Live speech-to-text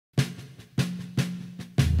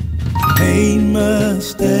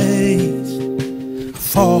mistakes,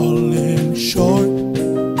 falling short,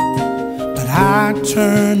 but I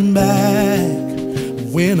turned back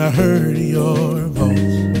when I heard your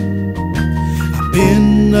voice. I've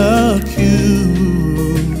been accused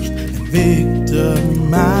and victimized,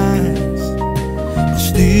 but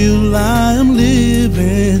still I am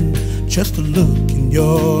living just to look in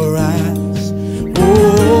your eyes.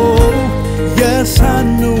 Oh, yes, I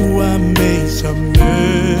know I made some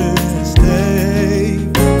mistakes.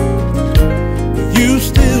 You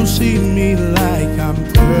still see me like I'm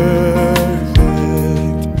perfect,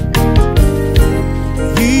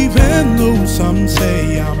 even though some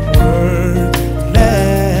say I'm worthless.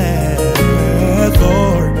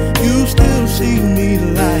 Lord, you still see me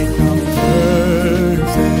like I'm perfect.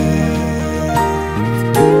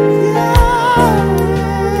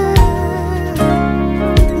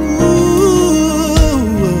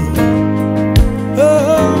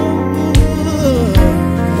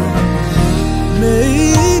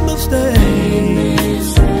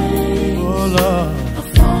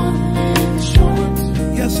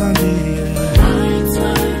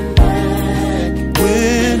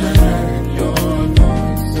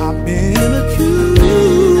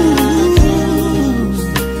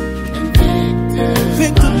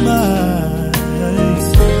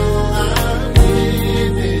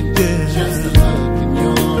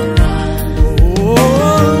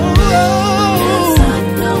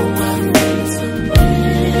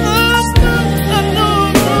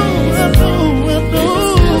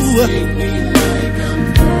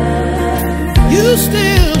 You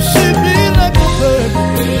still see me like a bird,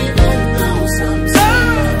 even though some say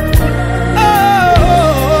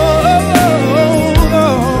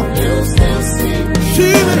you still see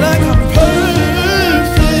me like I'm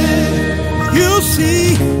perfect. You see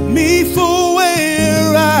me for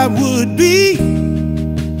where I would be,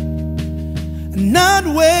 not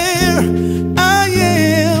where I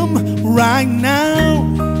am right now.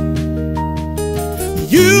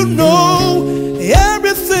 You know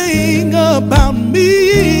everything about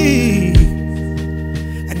me,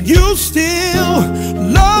 and you still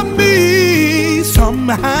love me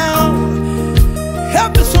somehow.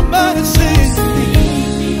 Help me, somebody say, see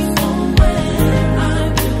me from where I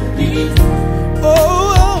will be.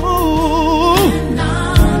 Oh, and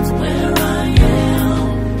not where I am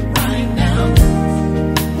right now.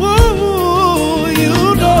 Oh, you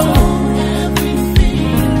know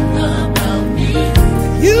everything about me.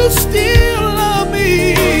 You still love me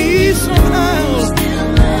somehow.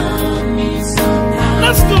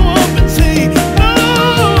 Let's go up and sing. Oh,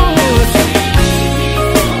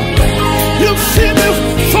 you see me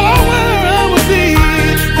for where I would be.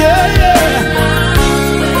 Yeah, yeah.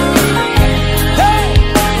 Hey,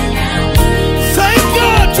 thank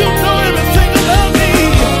God you know everything about me.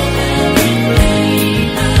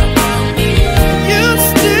 You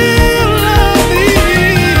still love me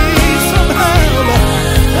somehow.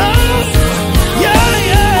 Oh, yeah,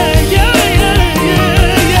 yeah, yeah, yeah, yeah,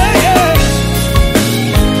 yeah, yeah.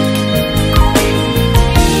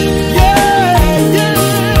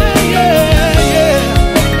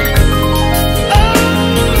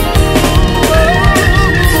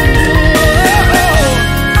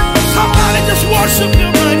 Worship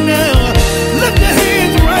Him right now. Lift your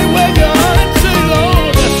hands right where you are and say,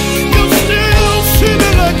 Lord, you still see me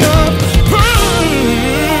like I'm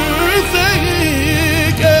perfect.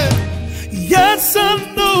 Yes, I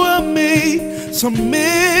know I made some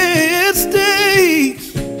mistakes.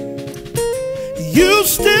 You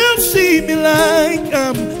still see me like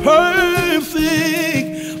I'm perfect.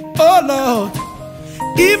 Oh Lord,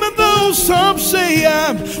 even though some say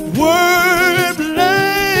I'm worthless,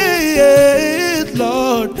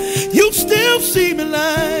 Lord, you still see me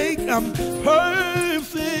like I'm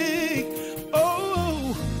perfect.